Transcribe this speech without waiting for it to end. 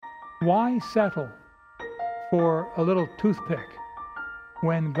Why settle for a little toothpick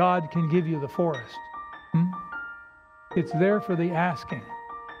when God can give you the forest? It's there for the asking.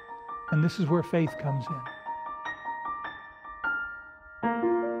 And this is where faith comes in.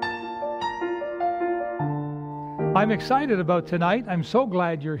 I'm excited about tonight. I'm so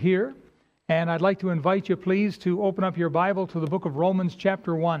glad you're here. And I'd like to invite you, please, to open up your Bible to the book of Romans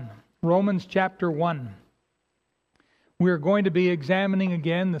chapter 1. Romans chapter 1. We're going to be examining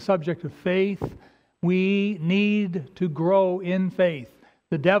again the subject of faith. We need to grow in faith.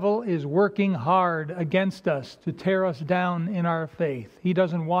 The devil is working hard against us to tear us down in our faith. He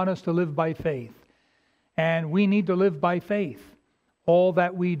doesn't want us to live by faith. And we need to live by faith. All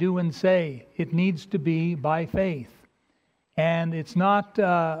that we do and say, it needs to be by faith. And it's not,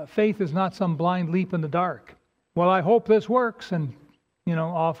 faith is not some blind leap in the dark. Well, I hope this works, and,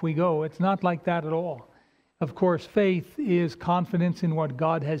 off we go. It's not like that at all. Of course, faith is confidence in what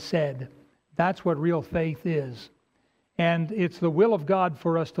God has said. That's what real faith is. And it's the will of God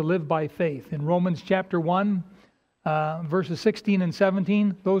for us to live by faith. In Romans chapter 1, verses 16 and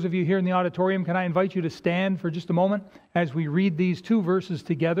 17, those of you here in the auditorium, can I invite you to stand for just a moment as we read these two verses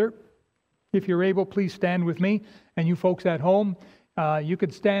together? If you're able, please stand with me. And you folks at home, you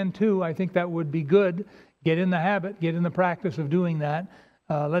could stand too. I think that would be good. Get in the habit, get in the practice of doing that.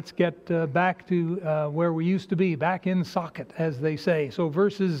 Let's get back to where we used to be, back in socket, as they say. So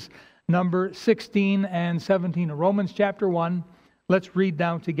verses number 16 and 17 of Romans chapter 1, let's read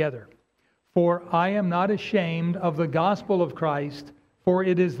down together. For I am not ashamed of the gospel of Christ, for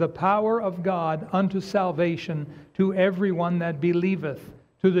it is the power of God unto salvation to everyone that believeth,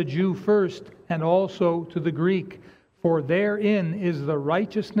 to the Jew first, and also to the Greek. For therein is the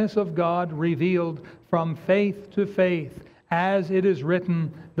righteousness of God revealed from faith to faith, as it is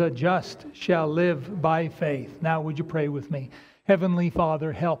written, the just shall live by faith. Now would you pray with me? Heavenly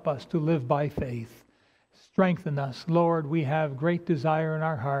Father, help us to live by faith. Strengthen us. Lord, we have great desire in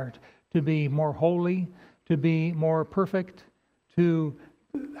our heart to be more holy, to be more perfect, to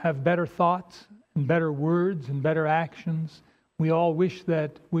have better thoughts and better words and better actions. We all wish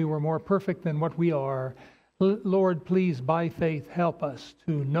that we were more perfect than what we are. Lord, please, by faith, help us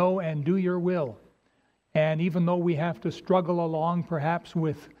to know and do your will. And even though we have to struggle along perhaps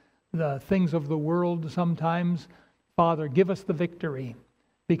with the things of the world sometimes, Father, give us the victory,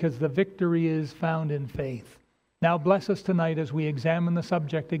 because the victory is found in faith. Now bless us tonight as we examine the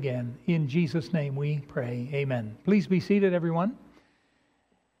subject again. In Jesus' name we pray. Amen. Please be seated, everyone.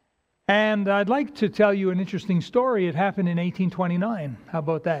 And I'd like to tell you an interesting story. It happened in 1829. How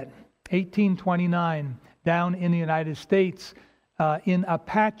about that? 1829, down in the United States, in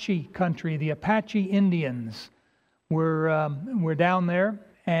Apache country. The Apache Indians were down there,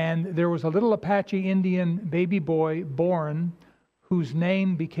 and there was a little Apache Indian baby boy born whose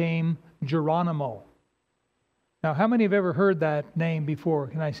name became Geronimo. Now, how many have ever heard that name before?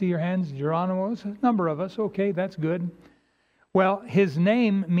 Can I see your hands? Geronimo? A number of us. Okay, that's good. Well, his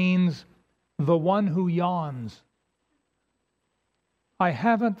name means the one who yawns. I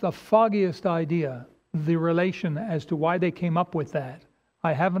haven't the foggiest idea the relation as to why they came up with that.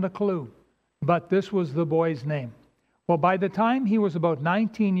 I haven't a clue. But this was the boy's name. Well, by the time he was about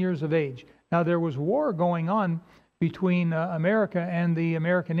 19 years of age, now there was war going on between America and the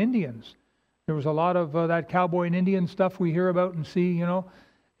American Indians. There was a lot of that cowboy and Indian stuff we hear about and see, in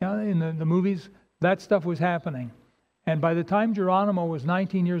the movies. That stuff was happening. And by the time Geronimo was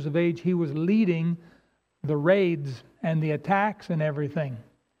 19 years of age, he was leading the raids and the attacks and everything.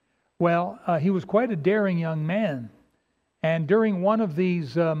 Well, he was quite a daring young man. And during one of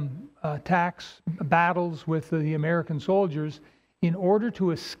these battles with the American soldiers, in order to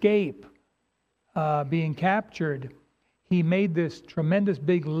escape being captured, he made this tremendous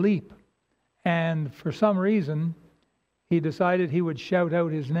big leap. And for some reason, he decided he would shout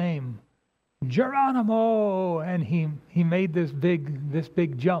out his name, Geronimo, and he made this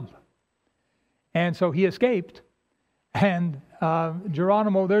big jump. And so he escaped. And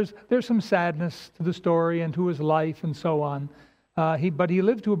Geronimo, there's some sadness to the story and to his life and so on. But he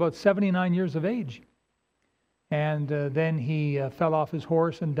lived to about 79 years of age. And then he fell off his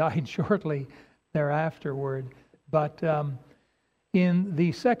horse and died shortly thereafterward. But in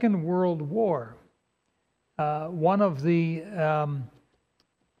the Second World War, one of the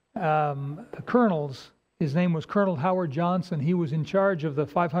colonels, his name was Colonel Howard Johnson. He was in charge of the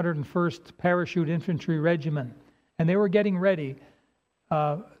 501st Parachute Infantry Regiment. And they were getting ready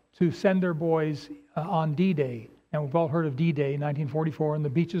to send their boys on D-Day. And we've all heard of D-Day, 1944, and the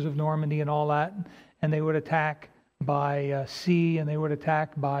beaches of Normandy and all that. And they would attack by sea and they would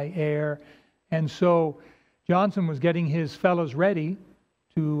attack by air. And so Johnson was getting his fellows ready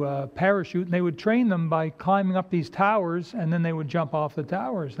parachute, and they would train them by climbing up these towers, and then they would jump off the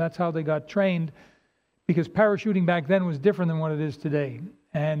towers. That's how they got trained, because parachuting back then was different than what it is today,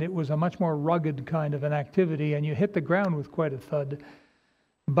 and it was a much more rugged kind of an activity, and you hit the ground with quite a thud.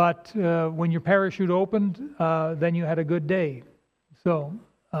 But when your parachute opened, then you had a good day. So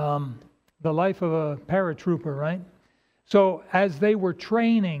the life of a paratrooper, right? So as they were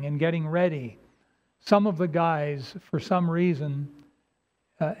training and getting ready, some of the guys, for some reason,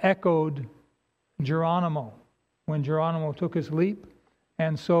 echoed Geronimo when Geronimo took his leap.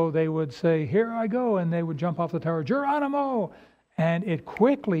 And so they would say, "Here I go," and they would jump off the tower, "Geronimo!" And it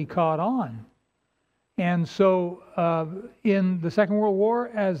quickly caught on. And so in the Second World War,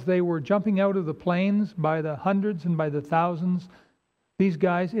 as they were jumping out of the planes by the hundreds and by the thousands, these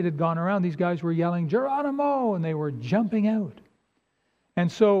guys, it had gone around, these guys were yelling, "Geronimo!" and they were jumping out.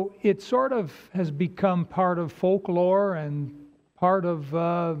 And so it sort of has become part of folklore and part of,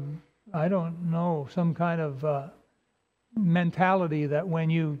 I don't know, some kind of mentality that when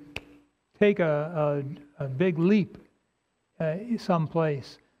you take a big leap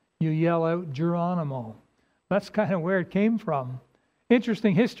someplace, you yell out Geronimo. That's kind of where it came from.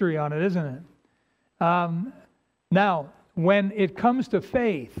 Interesting history on it, isn't it? Now, when it comes to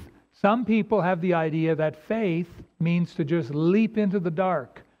faith, some people have the idea that faith means to just leap into the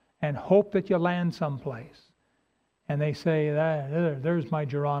dark and hope that you land someplace. And they say, there's my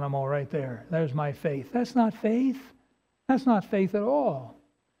Geronimo right there. There's my faith. That's not faith. That's not faith at all.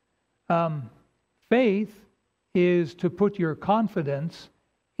 Faith is to put your confidence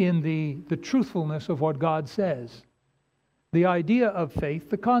in the truthfulness of what God says. The idea of faith,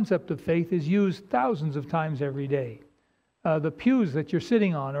 the concept of faith, is used thousands of times every day. The pews that you're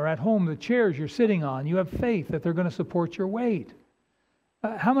sitting on, or at home, the chairs you're sitting on, you have faith that they're going to support your weight.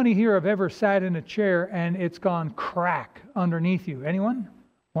 How many here have ever sat in a chair and it's gone crack underneath you? Anyone?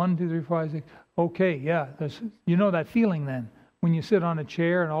 1, 2, 3, 4, 5, 6. Okay, yeah. You know that feeling then, when you sit on a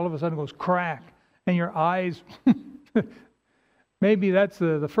chair and all of a sudden it goes crack, and your eyes... Maybe that's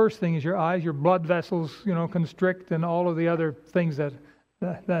the first thing is your eyes, your blood vessels, constrict, and all of the other things that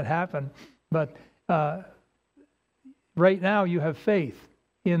happen. But right now you have faith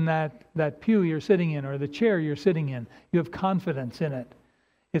in that pew you're sitting in or the chair you're sitting in. You have confidence in it.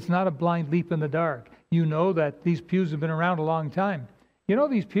 It's not a blind leap in the dark. You know that these pews have been around a long time.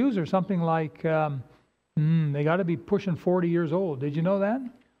 These pews are something like, they got to be pushing 40 years old. Did you know that?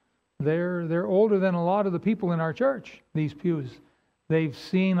 They're older than a lot of the people in our church, these pews. They've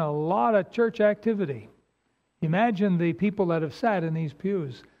seen a lot of church activity. Imagine the people that have sat in these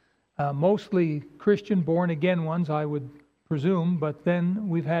pews. Mostly Christian, born-again ones, I would presume, but then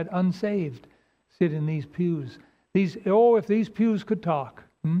we've had unsaved sit in these pews. If these pews could talk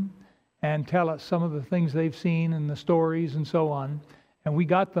and tell us some of the things they've seen and the stories and so on. And we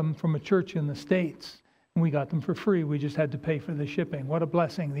got them from a church in the States, and we got them for free. We just had to pay for the shipping. What a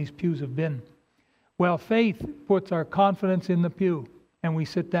blessing these pews have been. Well, faith puts our confidence in the pew, and we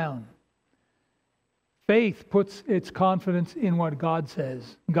sit down. Faith puts its confidence in what God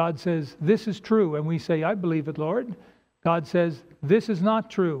says. God says, "This is true," and we say, "I believe it, Lord." God says, "This is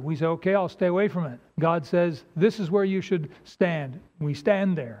not true." We say, "Okay, I'll stay away from it." God says, "This is where you should stand." We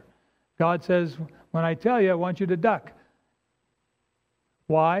stand there. God says, "When I tell you, I want you to duck."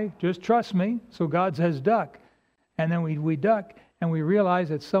 Why? Just trust me. So God says, "Duck." And then we duck, and we realize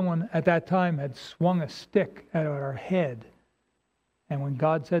that someone at that time had swung a stick at our head. And when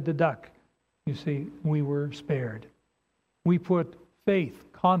God said to duck, you see, we were spared. We put faith,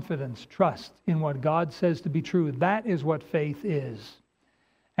 confidence, trust in what God says to be true. That is what faith is.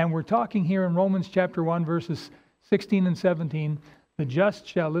 And we're talking here in Romans chapter 1, verses 16 and 17. The just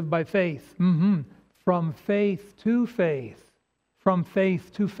shall live by faith. From faith to faith. From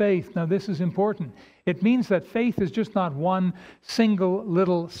faith to faith. Now this is important. It means that faith is just not one single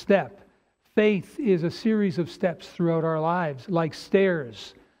little step. Faith is a series of steps throughout our lives, like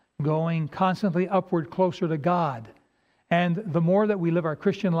stairs, going constantly upward closer to God. And the more that we live our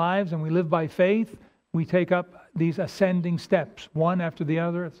Christian lives and we live by faith, we take up these ascending steps, one after the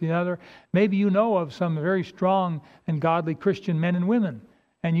other. Maybe you know of some very strong and godly Christian men and women,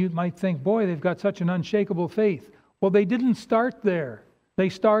 and you might think, boy, they've got such an unshakable faith. Well, they didn't start there. They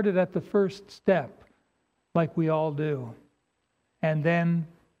started at the first step, like we all do. And then,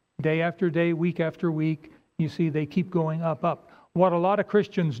 day after day, week after week, you see they keep going up. What a lot of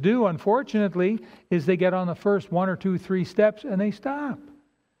Christians do, unfortunately, is they get on the first 1 or 2, 3 steps and they stop.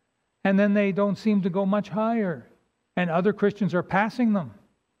 And then they don't seem to go much higher. And other Christians are passing them.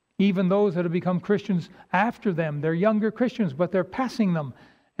 Even those that have become Christians after them. They're younger Christians, but they're passing them.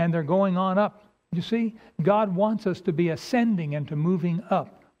 And they're going on up You see, God wants us to be ascending and to moving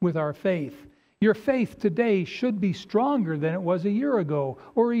up with our faith. Your faith today should be stronger than it was a year ago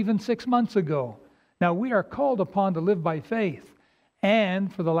or even 6 months ago. Now, we are called upon to live by faith.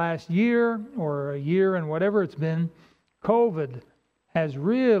 And for the last year or a year and whatever it's been, COVID has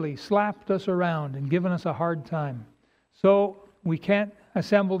really slapped us around and given us a hard time. So we can't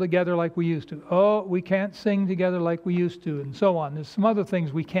assemble together like we used to. Oh, we can't sing together like we used to, and so on. There's some other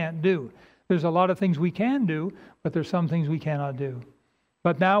things we can't do. There's a lot of things we can do, but there's some things we cannot do.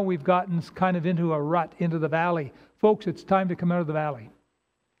 But now we've gotten kind of into a rut, into the valley. Folks, it's time to come out of the valley.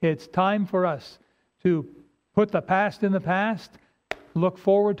 It's time for us to put the past in the past, look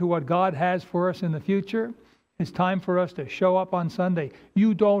forward to what God has for us in the future. It's time for us to show up on Sunday.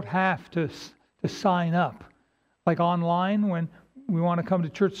 You don't have to sign up. Like online, when we want to come to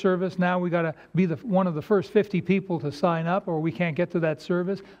church service, now we got to be one of the first 50 people to sign up, or we can't get to that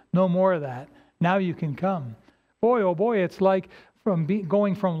service. No more of that. Now you can come. Boy, oh boy, it's like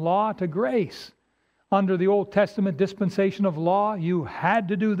going from law to grace. Under the Old Testament dispensation of law, you had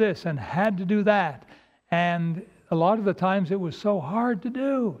to do this and had to do that. And a lot of the times it was so hard to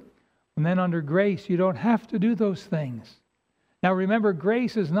do. And then under grace, you don't have to do those things. Now remember,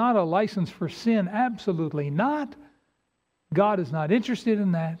 grace is not a license for sin. Absolutely not. God is not interested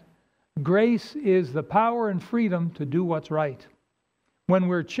in that. Grace is the power and freedom to do what's right. When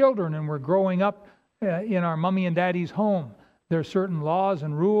we're children and we're growing up in our mommy and daddy's home, there are certain laws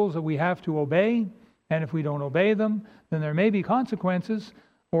and rules that we have to obey. And if we don't obey them, then there may be consequences,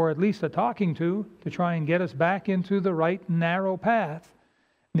 or at least a talking to try and get us back into the right narrow path.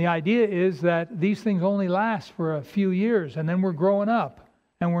 And the idea is that these things only last for a few years, and then we're growing up,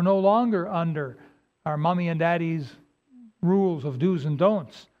 and we're no longer under our mommy and daddy's rules of do's and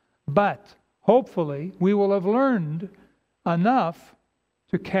don'ts. But hopefully we will have learned enough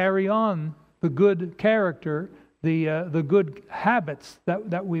to carry on the good character, the good habits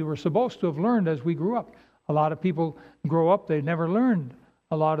that we were supposed to have learned as we grew up. A lot of people grow up, they've never learned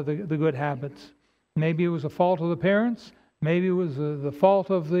a lot of the good habits. Maybe it was the fault of the parents. Maybe it was the fault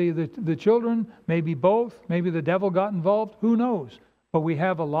of the children. Maybe both. Maybe the devil got involved. Who knows? But we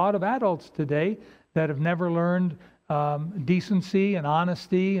have a lot of adults today that have never learned decency and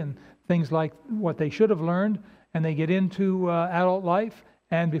honesty and things like what they should have learned. And they get into adult life,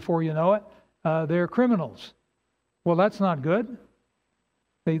 and before you know it, they're criminals. Well, that's not good.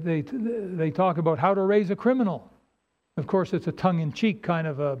 They talk about how to raise a criminal. Of course, it's a tongue-in-cheek kind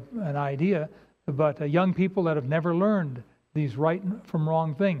of an idea, but young people that have never learned these right from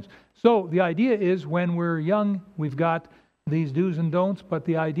wrong things. So the idea is when we're young, we've got these do's and don'ts, but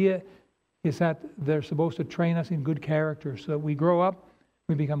the idea is that they're supposed to train us in good character so that we grow up,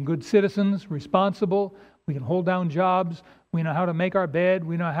 we become good citizens, responsible, we can hold down jobs, we know how to make our bed,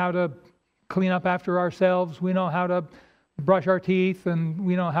 we know how to clean up after ourselves, we know how to brush our teeth, and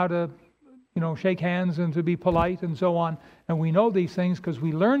we know how to shake hands and to be polite and so on. And we know these things because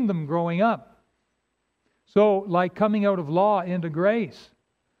we learned them growing up. So, like coming out of law into grace.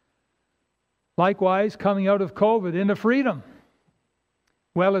 Likewise, coming out of COVID into freedom.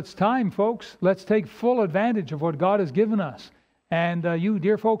 Well, it's time, folks. Let's take full advantage of what God has given us. And you,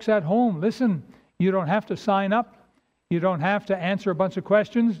 dear folks at home, listen, you don't have to sign up. You don't have to answer a bunch of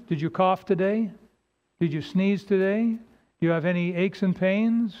questions. Did you cough today? Did you sneeze today? Do you have any aches and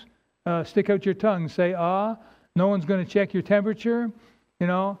pains? Stick out your tongue. Say, ah. No one's going to check your temperature.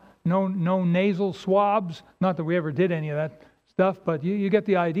 No nasal swabs. Not that we ever did any of that stuff, but you get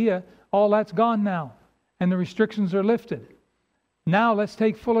the idea. All that's gone now, and the restrictions are lifted. Now let's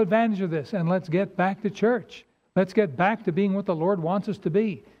take full advantage of this, and let's get back to church. Let's get back to being what the Lord wants us to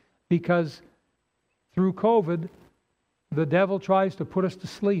be, because through COVID, the devil tries to put us to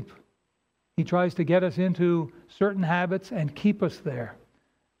sleep. He tries to get us into certain habits and keep us there.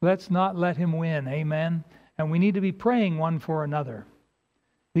 Let's not let him win. Amen. And we need to be praying one for another.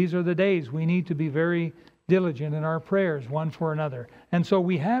 These are the days we need to be very diligent in our prayers one for another. And so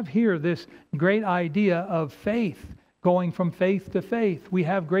we have here this great idea of faith, going from faith to faith. We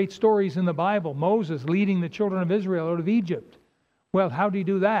have great stories in the Bible. Moses leading the children of Israel out of Egypt. Well, how did he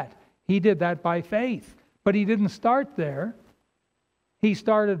do that? He did that by faith. But he didn't start there. He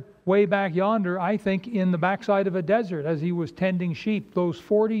started way back yonder, I think, in the backside of a desert as he was tending sheep those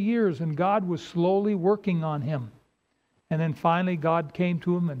 40 years, and God was slowly working on him. And then finally God came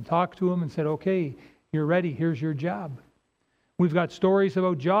to him and talked to him and said, okay, you're ready, here's your job. We've got stories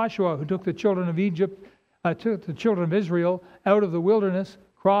about Joshua who took the children of Israel out of the wilderness,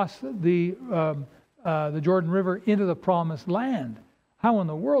 crossed the Jordan River into the promised land. How in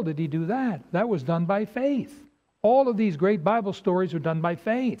the world did he do that? That was done by faith. All of these great Bible stories are done by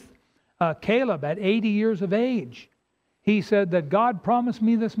faith. Caleb at 80 years of age. He said that God promised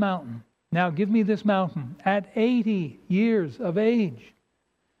me this mountain. Now give me this mountain at 80 years of age.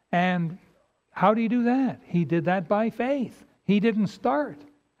 And how do you do that? He did that by faith. He didn't start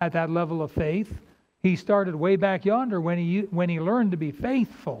at that level of faith. He started way back yonder when he learned to be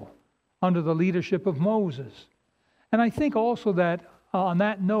faithful under the leadership of Moses. And I think also that on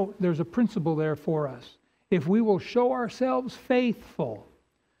that note, there's a principle there for us. If we will show ourselves faithful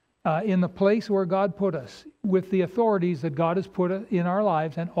in the place where God put us, with the authorities that God has put in our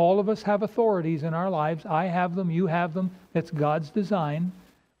lives, and all of us have authorities in our lives. I have them, you have them. It's God's design.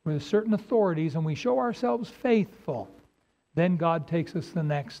 With certain authorities, and we show ourselves faithful, then God takes us the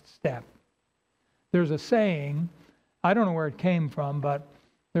next step. There's a saying, I don't know where it came from, but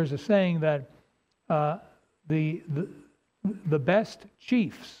there's a saying that the best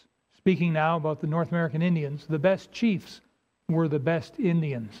chiefs, speaking now about the North American Indians, the best chiefs were the best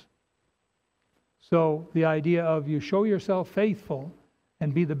Indians. So the idea of you show yourself faithful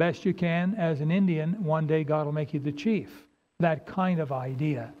and be the best you can as an Indian, one day God will make you the chief. That kind of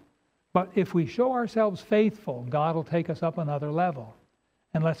idea. But if we show ourselves faithful, God will take us up another level.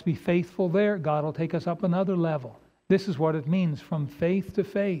 And let's be faithful there, God will take us up another level. This is what it means from faith to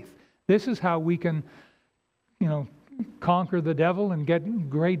faith. This is how we can, conquer the devil and get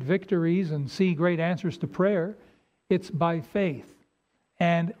great victories and see great answers to prayer. It's by faith.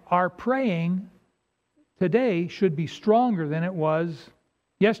 And our praying today should be stronger than it was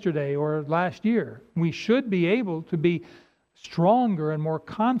yesterday or last year. We should be able to be stronger and more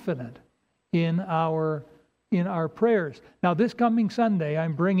confident in our prayers. Now, this coming Sunday,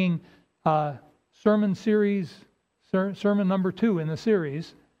 I'm bringing sermon number 2 in the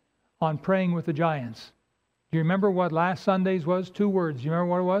series on praying with the giants. Do you remember what last Sunday's was? 2 words. Do you remember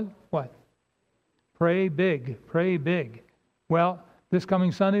what it was? What? Pray big. Pray big. Well, this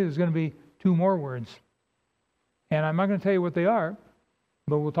coming Sunday, there's going to be 2 more words. And I'm not going to tell you what they are,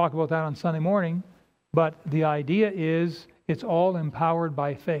 but we'll talk about that on Sunday morning. But the idea is it's all empowered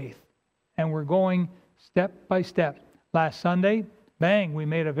by faith. And we're going step by step. Last Sunday, bang, we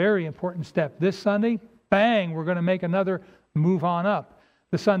made a very important step. This Sunday, bang, we're going to make another move on up.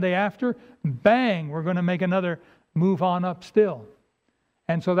 The Sunday after, bang, we're going to make another move on up still.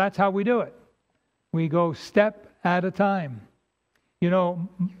 And so that's how we do it. We go step at a time.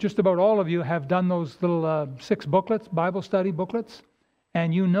 Just about all of you have done those little 6 booklets, Bible study booklets.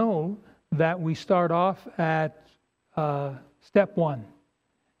 And you know that we start off at step 1.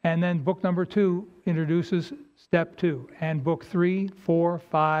 And then book number 2 introduces step 2. And book 3, 4,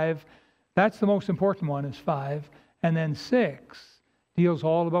 5, that's the most important one, is 5. And then 6 deals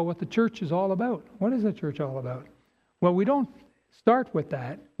all about what the church is all about. What is the church all about? Well, we don't start with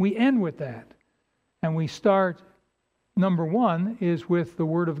that. We end with that. And we start, number 1 is with the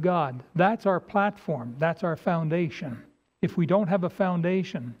Word of God. That's our platform. That's our foundation. If we don't have a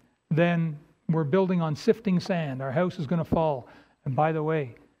foundation, then we're building on sifting sand. Our house is going to fall. And by the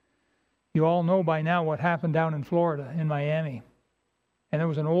way, you all know by now what happened down in Florida, in Miami. And there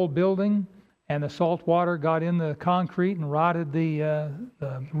was an old building, and the salt water got in the concrete and rotted the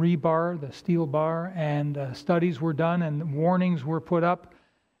rebar, the steel bar, and studies were done and warnings were put up.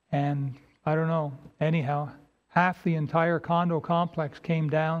 And I don't know, anyhow, half the entire condo complex came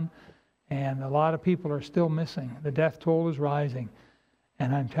down, and a lot of people are still missing. The death toll is rising.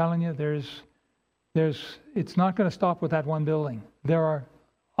 And I'm telling you, it's not going to stop with that one building. There are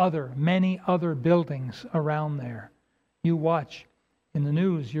many other buildings around there. You watch in the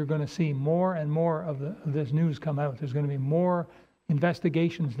news, you're going to see more and more of this news come out. There's going to be more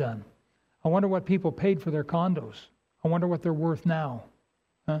investigations done. I wonder what people paid for their condos. I wonder what they're worth now.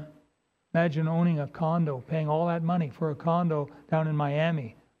 Huh? Imagine owning a condo, paying all that money for a condo down in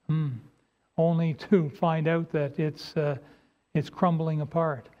Miami, only to find out that it's crumbling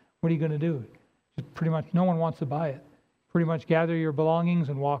apart. What are you going to do? Just pretty much no one wants to buy it. Pretty much gather your belongings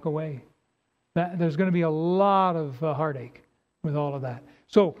and walk away. There's going to be a lot of heartache with all of that.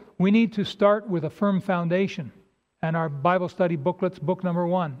 So we need to start with a firm foundation. And our Bible study booklets, book number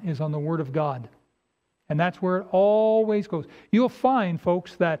 1, is on the Word of God. And that's where it always goes. You'll find,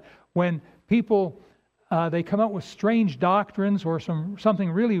 folks, that when people, they come out with strange doctrines or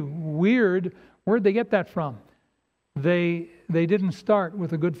something really weird, where'd they get that from? They didn't start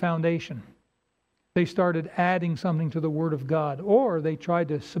with a good foundation. They started adding something to the Word of God, or they tried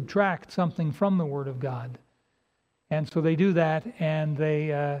to subtract something from the Word of God. And so they do that, and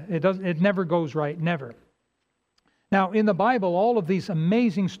it never goes right, never. Now, in the Bible, all of these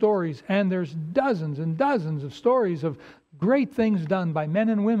amazing stories, and there's dozens and dozens of stories of great things done by men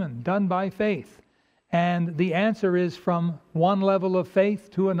and women, done by faith. And the answer is from one level of faith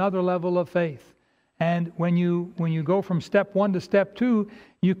to another level of faith. And when you go from step 1 to step 2,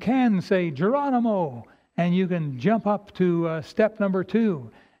 you can say Geronimo, and you can jump up to step number 2.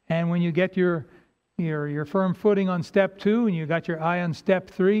 And when you get your firm footing on step 2, and you got your eye on step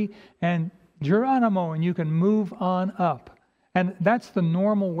 3, and Geronimo, and you can move on up. And that's the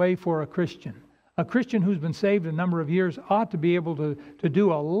normal way for a Christian. A Christian who's been saved a number of years ought to be able to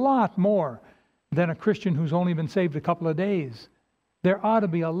do a lot more than a Christian who's only been saved a couple of days. There ought to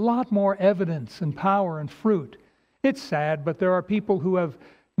be a lot more evidence and power and fruit. It's sad, but there are people who have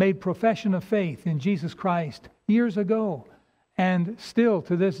made profession of faith in Jesus Christ years ago, and still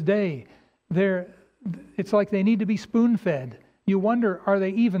to this day, it's like they need to be spoon-fed. You wonder, are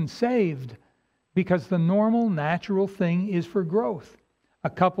they even saved? Because the normal, natural thing is for growth. A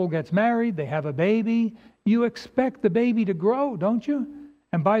couple gets married, they have a baby. You expect the baby to grow, don't you?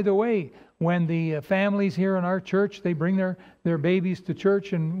 And by the way, when the families here in our church, they bring their babies to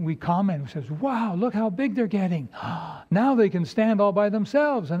church, and we comment, we says, wow, look how big they're getting. Now they can stand all by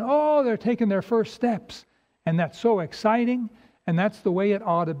themselves, and they're taking their first steps. And that's so exciting, and that's the way it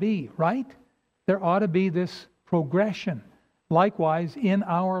ought to be, right? There ought to be this progression. Likewise, in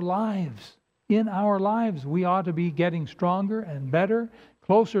our lives. In our lives, we ought to be getting stronger and better,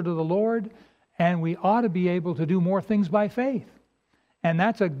 closer to the Lord, and we ought to be able to do more things by faith. And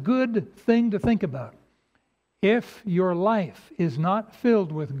that's a good thing to think about. If your life is not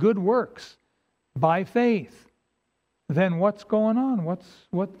filled with good works by faith, then what's going on?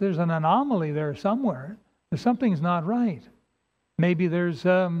 There's an anomaly there somewhere. Something's not right. Maybe there's,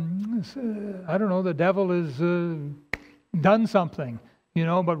 I don't know, the devil has done something,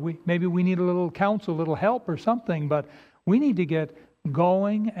 but maybe we need a little counsel, a little help or something, but we need to get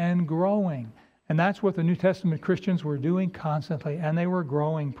going and growing. And that's what the New Testament Christians were doing constantly, and they were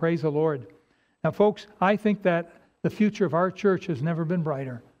growing. Praise the Lord. Now, folks, I think that the future of our church has never been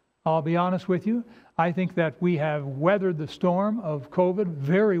brighter. I'll be honest with you. I think that we have weathered the storm of COVID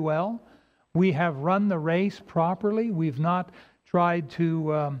very well. We have run the race properly. We've not tried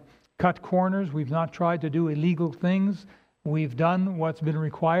to cut corners. We've not tried to do illegal things. We've done what's been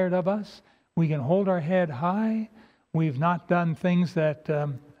required of us. We can hold our head high. We've not done things that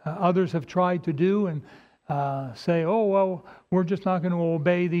others have tried to do and say, oh, well, we're just not going to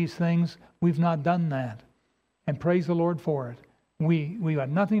obey these things. We've not done that. And praise the Lord for it. We got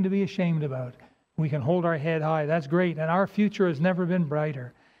nothing to be ashamed about. We can hold our head high. That's great. And our future has never been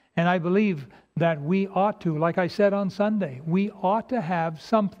brighter. And I believe that we ought to, like I said on Sunday, we ought to have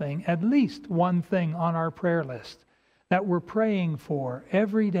something, at least one thing on our prayer list that we're praying for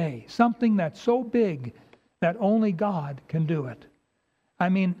every day. Something that's so big that only God can do it. I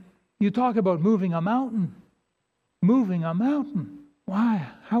mean, you talk about moving a mountain. Moving a mountain. Why?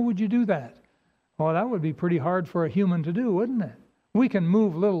 How would you do that? Well, that would be pretty hard for a human to do, wouldn't it? We can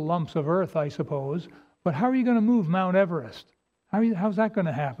move little lumps of earth, I suppose, but how are you going to move Mount Everest? How's that going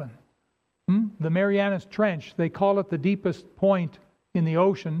to happen? The Marianas Trench, they call it the deepest point in the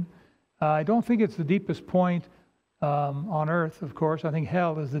ocean. I don't think it's the deepest point on earth, of course. I think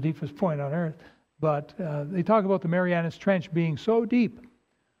hell is the deepest point on earth. But they talk about the Marianas Trench being so deep.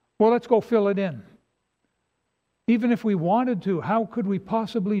 Well, let's go fill it in. Even if we wanted to, how could we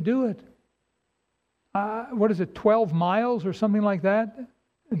possibly do it? 12 miles or something like that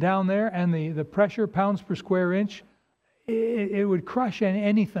down there, and the pressure, pounds per square inch, it would crush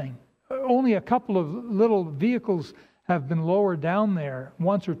anything. Only a couple of little vehicles have been lowered down there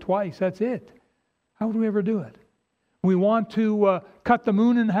once or twice. That's it. How would we ever do it? We want to cut the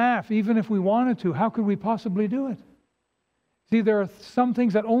moon in half, even if we wanted to. How could we possibly do it? See, there are some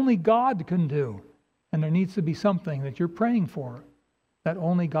things that only God can do, and there needs to be something that you're praying for that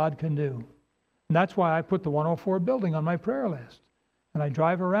only God can do. And that's why I put the 104 building on my prayer list. And I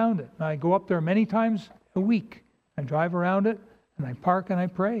drive around it. And I go up there many times a week. I drive around it, and I park and I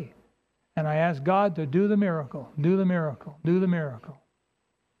pray. And I ask God to do the miracle, do the miracle, do the miracle,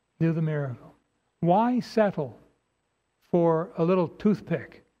 do the miracle. Why settle for a little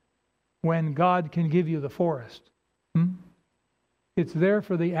toothpick when God can give you the forest? It's there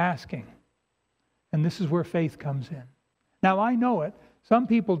for the asking. And this is where faith comes in. Now, I know it. Some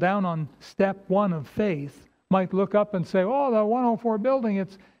people down on step 1 of faith might look up and say, oh, the 104 building,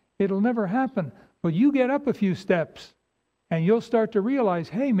 it'll never happen. But you get up a few steps and you'll start to realize,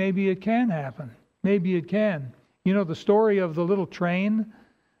 hey, maybe it can happen. Maybe it can. You know the story of the little train?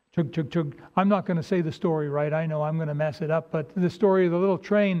 Chug, chug, chug. I'm not going to say the story right. I know I'm going to mess it up. But the story of the little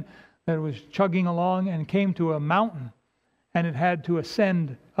train that was chugging along and came to a mountain. And it had to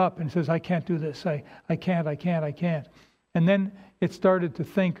ascend up and says, I can't do this. I can't. And then it started to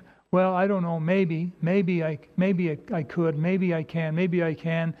think, well, I don't know, maybe I could, maybe I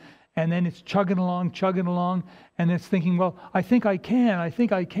can. And then it's chugging along, and it's thinking, well, I think I can,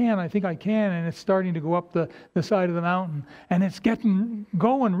 and it's starting to go up the side of the mountain, and it's getting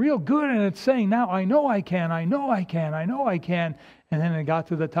going real good, and it's saying, now I know I can, and then it got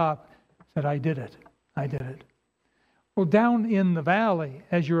to the top, said, I did it. Well, down in the valley,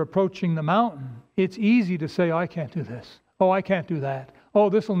 as you're approaching the mountain, it's easy to say, oh, I can't do this. Oh, I can't do that. Oh,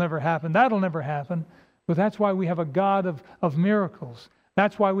 this will never happen. That'll never happen. But that's why we have a God of miracles.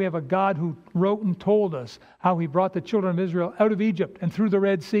 That's why we have a God who wrote and told us how He brought the children of Israel out of Egypt and through the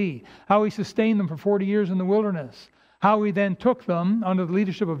Red Sea, how He sustained them for 40 years in the wilderness, how He then took them under the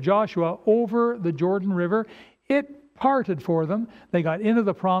leadership of Joshua over the Jordan River. It parted for them. They got into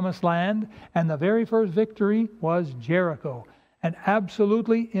the promised land, and the very first victory was Jericho, an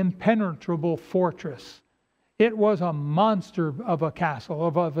absolutely impenetrable fortress. It was a monster of a castle,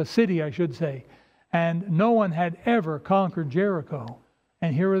 of a city, I should say, and no one had ever conquered Jericho.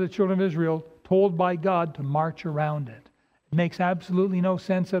 And here are the children of Israel told by God to march around it. It makes absolutely no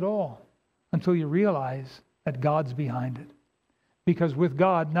sense at all until you realize that God's behind it. Because with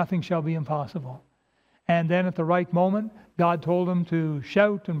God, nothing shall be impossible. And then at the right moment, God told them to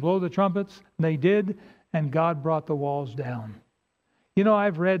shout and blow the trumpets. They did, and God brought the walls down. You know,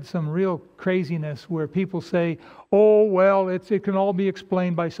 I've read some real craziness where people say, oh, well, it can all be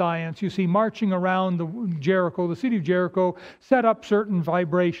explained by science. You see, marching around the city of Jericho, set up certain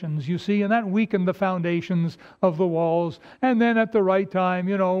vibrations, you see, and that weakened the foundations of the walls. And then at the right time,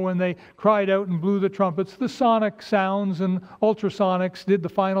 you know, when they cried out and blew the trumpets, the sonic sounds and ultrasonics did the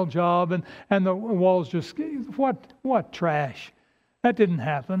final job, and the walls just, what trash. That didn't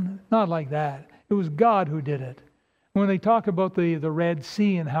happen. Not like that. It was God who did it. When they talk about the Red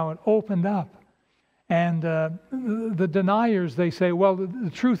Sea and how it opened up, and the deniers, they say, well, the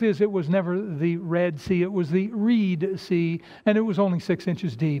truth is it was never the Red Sea, it was the Reed Sea, and it was only 6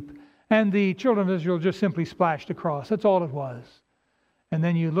 inches deep. And the children of Israel just simply splashed across. That's all it was. And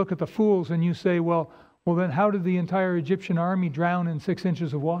then you look at the fools and you say, well, then how did the entire Egyptian army drown in 6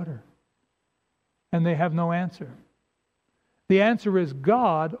 inches of water? And they have no answer. The answer is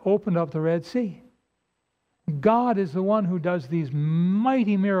God opened up the Red Sea. God is the one who does these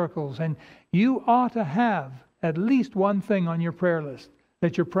mighty miracles, and you ought to have at least one thing on your prayer list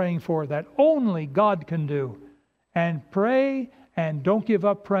that you're praying for that only God can do. And pray and don't give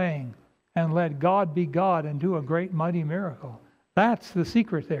up praying, and let God be God and do a great mighty miracle. That's the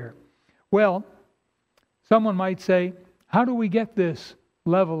secret there. Well, someone might say, how do we get this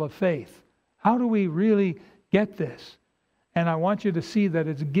level of faith? How do we really get this? And I want you to see that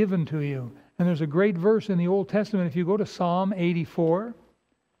it's given to you. And there's a great verse in the Old Testament. If you go to Psalm 84,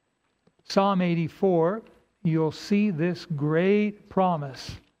 you'll see this great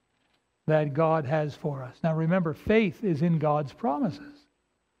promise that God has for us. Now remember, faith is in God's promises.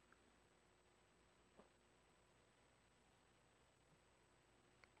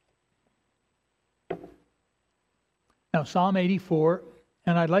 Now Psalm 84,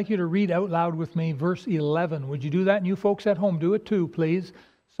 and I'd like you to read out loud with me verse 11. Would you do that? And you folks at home, do it too, please.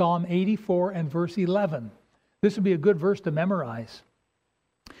 Psalm 84 and verse 11. This would be a good verse to memorize.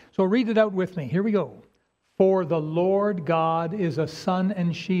 So read it out with me. Here we go. For the Lord God is a sun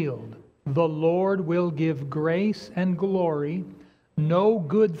and shield. The Lord will give grace and glory. No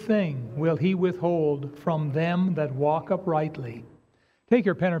good thing will He withhold from them that walk uprightly. Take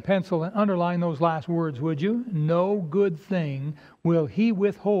your pen or pencil and underline those last words, would you? No good thing will He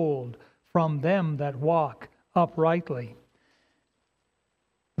withhold from them that walk uprightly.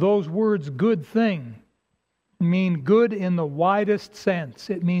 Those words, good thing, mean good in the widest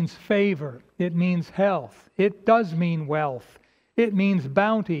sense. It means favor. It means health. It does mean wealth. It means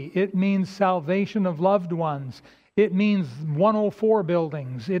bounty. It means salvation of loved ones. It means 104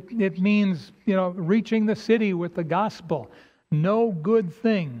 buildings. It means, reaching the city with the gospel. No good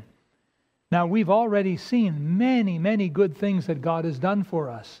thing. Now, we've already seen many, many good things that God has done for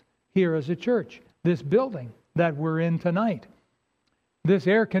us here as a church. This building that we're in tonight. This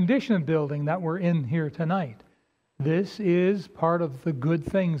air-conditioned building that we're in here tonight. This is part of the good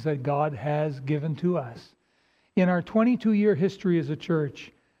things that God has given to us. In our 22-year history as a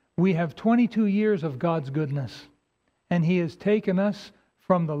church, we have 22 years of God's goodness. And He has taken us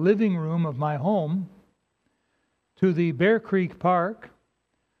from the living room of my home to the Bear Creek Park,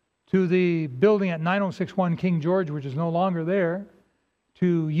 to the building at 9061 King George, which is no longer there,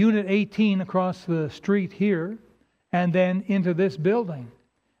 to Unit 18 across the street here, and then into this building.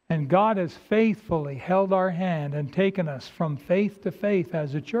 And God has faithfully held our hand and taken us from faith to faith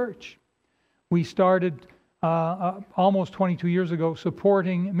as a church. We started almost 22 years ago,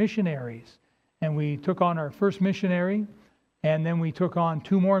 supporting missionaries. And we took on our first missionary, and then we took on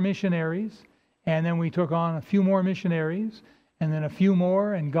 2 more missionaries, and then we took on a few more missionaries, and then a few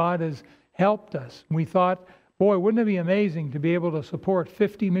more, and God has helped us. We thought, boy, wouldn't it be amazing to be able to support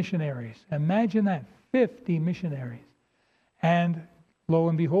 50 missionaries? Imagine that, 50 missionaries. And lo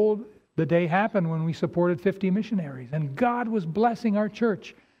and behold, the day happened when we supported 50 missionaries. And God was blessing our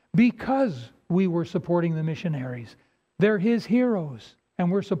church because we were supporting the missionaries. They're His heroes,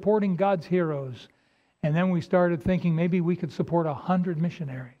 and we're supporting God's heroes. And then we started thinking maybe we could support 100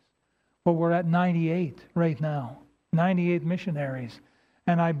 missionaries. Well, we're at 98 right now, 98 missionaries.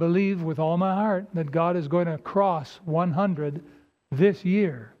 And I believe with all my heart that God is going to cross 100 this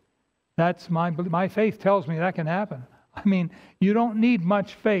year. That's my faith tells me that can happen. I mean, you don't need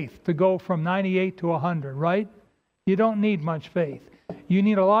much faith to go from 98 to 100, right? You don't need much faith. You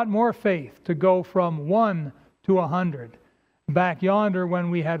need a lot more faith to go from 1 to 100. Back yonder when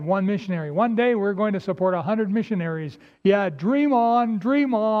we had 1 missionary. One day we're going to support 100 missionaries. Yeah, dream on,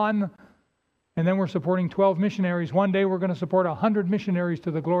 dream on. And then we're supporting 12 missionaries. One day we're going to support 100 missionaries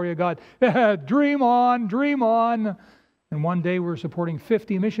to the glory of God. Dream on, dream on. And one day we're supporting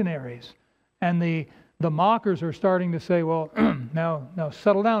 50 missionaries. And the mockers are starting to say, well, now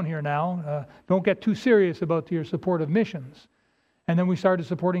settle down here now. Don't get too serious about your support of missions. And then we started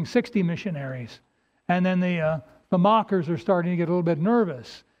supporting 60 missionaries. And then the mockers are starting to get a little bit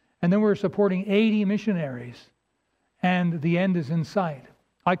nervous. And then we're supporting 80 missionaries. And the end is in sight.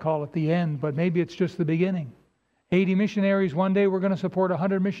 I call it the end, but maybe it's just the beginning. 80 missionaries. One day we're going to support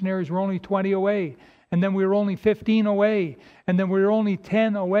 100 missionaries. We're only 20 away. And then we were only 15 away. And then we were only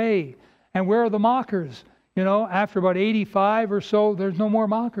 10 away. And where are the mockers? You know, after about 85 or so, there's no more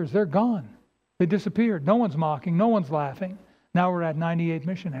mockers. They're gone. They disappeared. No one's mocking. No one's laughing. Now we're at 98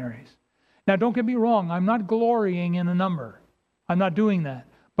 missionaries. Now, don't get me wrong. I'm not glorying in a number. I'm not doing that.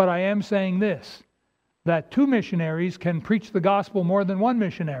 But I am saying this, that 2 missionaries can preach the gospel more than 1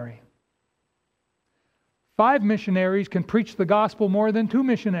 missionary. 5 missionaries can preach the gospel more than 2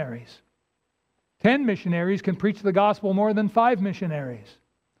 missionaries. 10 missionaries can preach the gospel more than 5 missionaries.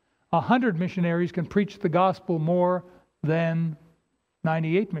 100 missionaries can preach the gospel more than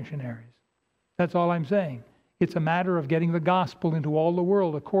 98 missionaries. That's all I'm saying. It's a matter of getting the gospel into all the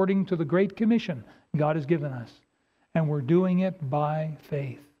world according to the Great Commission God has given us. And we're doing it by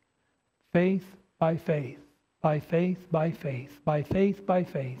faith. Faith by faith. By faith by faith. By faith by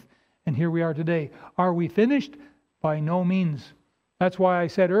faith. And here we are today. Are we finished? By no means. That's why I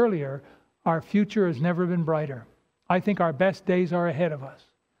said earlier, our future has never been brighter. I think our best days are ahead of us.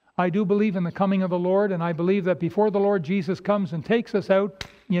 I do believe in the coming of the Lord, and I believe that before the Lord Jesus comes and takes us out,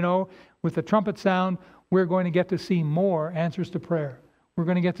 with the trumpet sound, we're going to get to see more answers to prayer. We're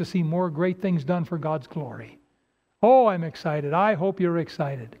going to get to see more great things done for God's glory. Oh, I'm excited. I hope you're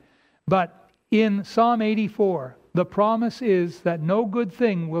excited. But in Psalm 84, the promise is that no good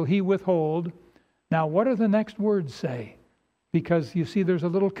thing will He withhold. Now, what do the next words say? Because you see, there's a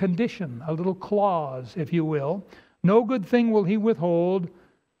little condition, a little clause, if you will. No good thing will He withhold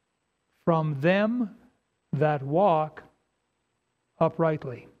from them that walk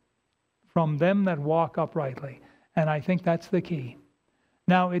uprightly. From them that walk uprightly. And I think that's the key.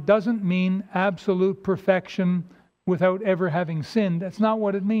 Now, it doesn't mean absolute perfection without ever having sinned. That's not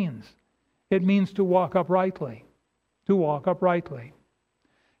what it means. It means to walk uprightly. To walk uprightly.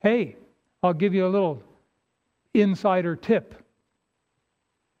 Hey, I'll give you a little insider tip.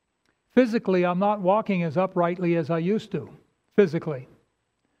 Physically, I'm not walking as uprightly as I used to. Physically.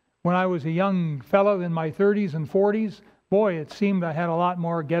 When I was a young fellow in my 30s and 40s, boy, it seemed I had a lot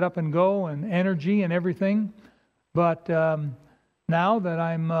more get up and go and energy and everything. But now that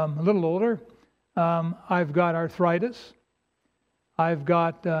I'm a little older, I've got arthritis. I've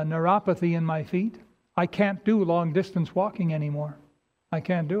got neuropathy in my feet. I can't do long distance walking anymore. I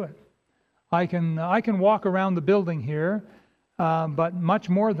can't do it. I can walk around the building here, but much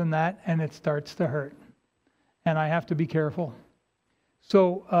more than that, and it starts to hurt. And I have to be careful.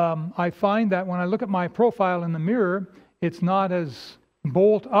 So I find that when I look at my profile in the mirror, it's not as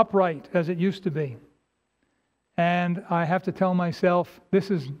bolt upright as it used to be. And I have to tell myself, this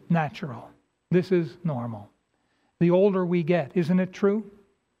is natural. This is normal. The older we get, isn't it true?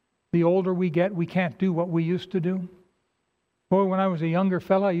 The older we get, we can't do what we used to do. Boy, when I was a younger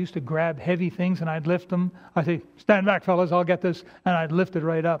fella, I used to grab heavy things and I'd lift them. I'd say, stand back, fellas, I'll get this. And I'd lift it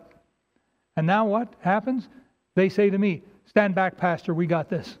right up. And now what happens? They say to me, stand back, Pastor, we got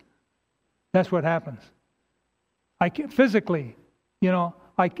this. That's what happens. I can't, physically,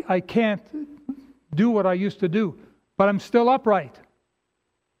 I can't do what I used to do, but I'm still upright.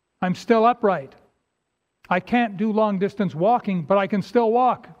 I'm still upright. I can't do long distance walking, but I can still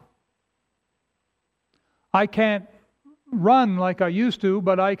walk. I can't run like I used to,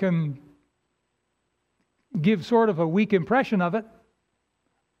 but I can give sort of a weak impression of it.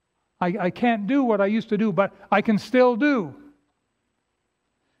 I can't do what I used to do, but I can still do.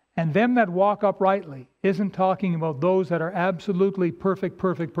 And them that walk uprightly isn't talking about those that are absolutely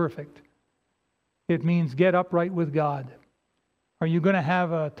perfect. It means get upright with God. Are you going to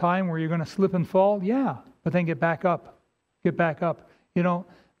have a time where you're going to slip and fall? Yeah, but then get back up. Get back up. You know,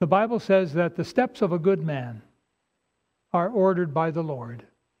 the Bible says that the steps of a good man are ordered by the Lord.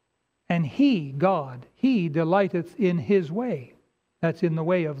 And He, God, He delighteth in His way. That's in the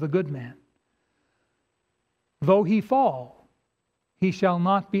way of the good man. Though he fall, he shall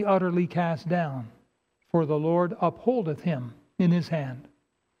not be utterly cast down, for the Lord upholdeth him in His hand.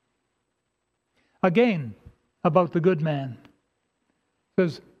 Again, about the good man. It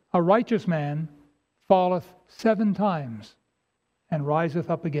says, a righteous man falleth 7 times and riseth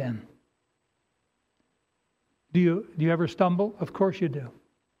up again. Do you ever stumble? Of course you do.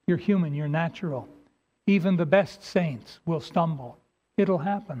 You're human, you're natural. Even the best saints will stumble. It'll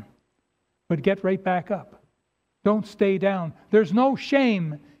happen. But get right back up. Don't stay down. There's no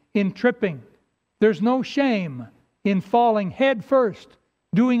shame in tripping. There's no shame in falling head first,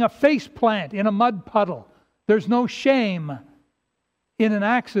 doing a face plant in a mud puddle. There's no shame in an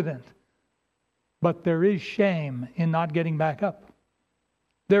accident. But there is shame in not getting back up.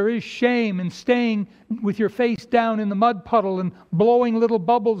 There is shame in staying with your face down in the mud puddle and blowing little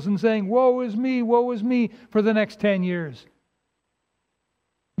bubbles and saying, woe is me, for the next 10 years.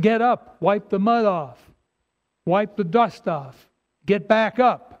 Get up, wipe the mud off, wipe the dust off, get back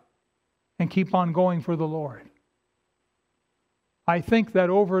up, and keep on going for the Lord. I think that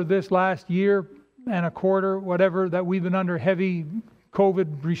over this last year and a quarter, whatever, that we've been under heavy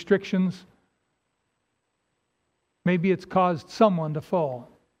COVID restrictions, maybe it's caused someone to fall.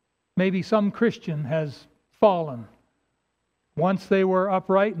 Maybe some Christian has fallen. Once they were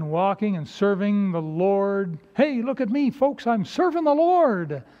upright and walking and serving the Lord. Hey, look at me, folks, I'm serving the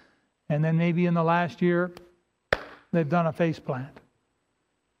Lord. And then maybe in the last year, they've done a face plant.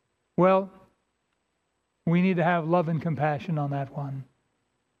 Well, we need to have love and compassion on that one.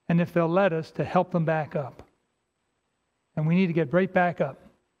 And if they'll let us, to help them back up. And we need to get right back up.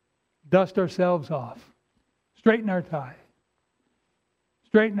 Dust ourselves off. Straighten our tie.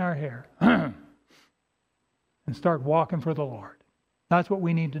 Straighten our hair. And start walking for the Lord. That's what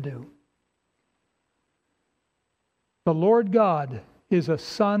we need to do. The Lord God is a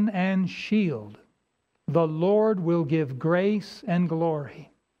sun and shield. The Lord will give grace and glory.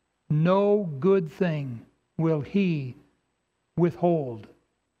 No good thing will He withhold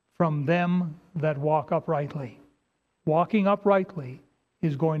from them that walk uprightly. Walking uprightly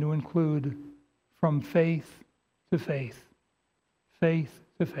is going to include from faith to faith. Faith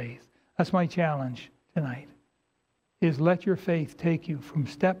to faith. That's my challenge tonight. Is let your faith take you from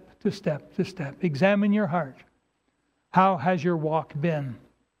step to step to step. Examine your heart. How has your walk been?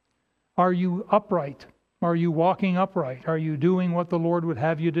 Are you upright? Are you walking upright? Are you doing what the Lord would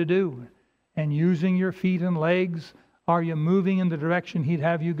have you to do? And using your feet and legs, are you moving in the direction He'd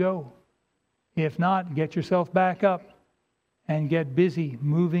have you go? If not, get yourself back up and get busy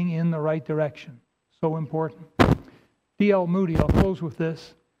moving in the right direction. So important. D.L. Moody, I'll close with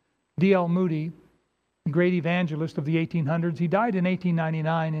this. D.L. Moody, great evangelist of the 1800s. He died in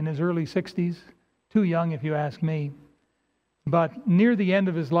 1899 in his early 60s. Too young if you ask me. But near the end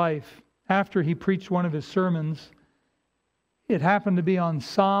of his life, after he preached one of his sermons, it happened to be on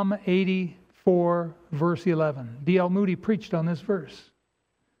Psalm 84, verse 11. D.L. Moody preached on this verse.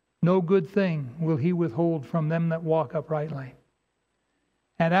 No good thing will He withhold from them that walk uprightly.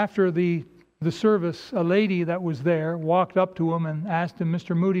 And after the service, a lady that was there walked up to him and asked him,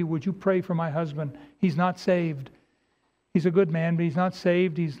 Mr. Moody, would you pray for my husband? He's not saved. He's a good man, but he's not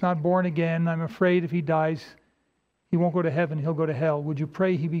saved. He's not born again. I'm afraid if he dies, he won't go to heaven. He'll go to hell. Would you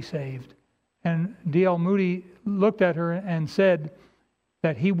pray he be saved? And D.L. Moody looked at her and said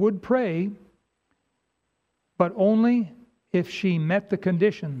that he would pray, but only if she met the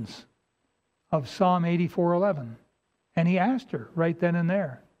conditions of Psalm 84:11. And he asked her right then and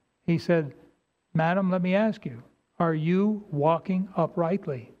there. He said, Madam, let me ask you, are you walking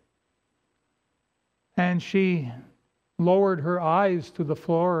uprightly? And she lowered her eyes to the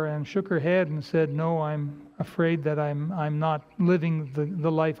floor and shook her head and said, no, I'm afraid that I'm not living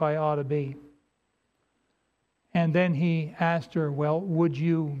the life I ought to be. And then he asked her, well, would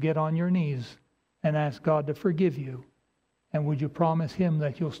you get on your knees and ask God to forgive you? And would you promise Him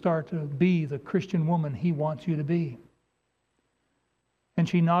that you'll start to be the Christian woman He wants you to be? and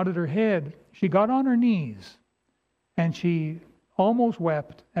she nodded her head. She got on her knees, and she almost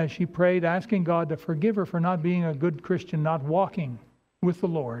wept as she prayed, asking God to forgive her for not being a good Christian, not walking with the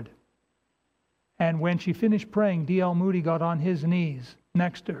Lord. And when she finished praying, D.L. Moody got on his knees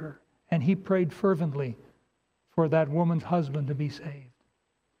next to her, and he prayed fervently for that woman's husband to be saved.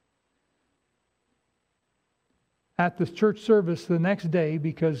 At the church service the next day,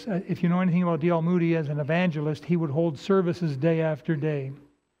 because if you know anything about D.L. Moody as an evangelist, he would hold services day after day,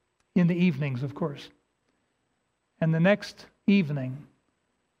 in the evenings, of course. And the next evening,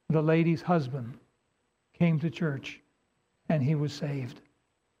 the lady's husband came to church, and he was saved.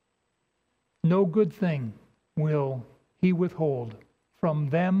 No good thing will he withhold from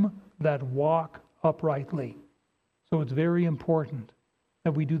them that walk uprightly. So it's very important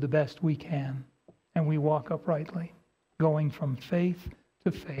that we do the best we can, and we walk uprightly, going from faith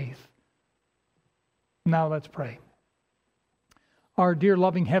to faith. Now let's pray. Our dear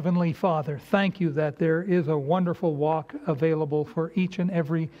loving Heavenly Father, thank you that there is a wonderful walk available for each and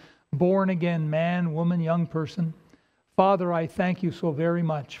every born-again man, woman, young person. Father, I thank you so very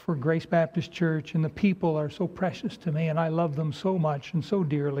much for Grace Baptist Church, and the people are so precious to me, and I love them so much and so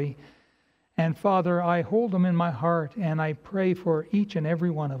dearly. And Father, I hold them in my heart, and I pray for each and every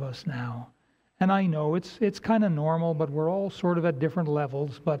one of us now. And I know it's kind of normal, but we're all sort of at different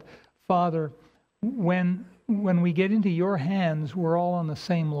levels. But Father, when we get into your hands, we're all on the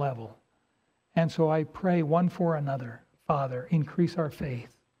same level. And so I pray one for another. Father, increase our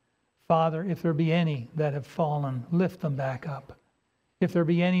faith. Father, if there be any that have fallen, lift them back up. If there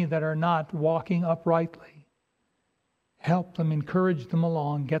be any that are not walking uprightly, help them, encourage them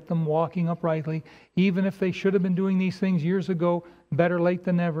along, get them walking uprightly. Even if they should have been doing these things years ago, better late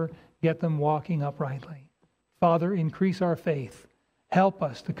than never, get them walking uprightly. Father, increase our faith. Help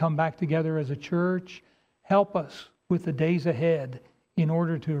us to come back together as a church. Help us with the days ahead in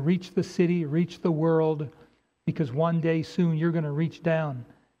order to reach the city, reach the world, because one day soon you're going to reach down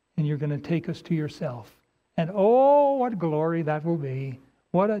and you're going to take us to yourself. And oh, what glory that will be.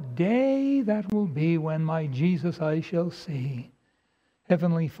 What a day that will be when my Jesus I shall see.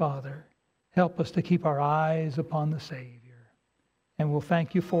 Heavenly Father, help us to keep our eyes upon the Savior. And we'll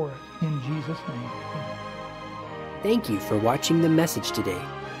thank you for it in Jesus' name. Amen. Thank you for watching the message today.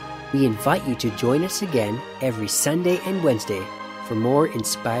 We invite you to join us again every Sunday and Wednesday for more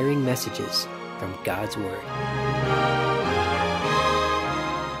inspiring messages from God's Word.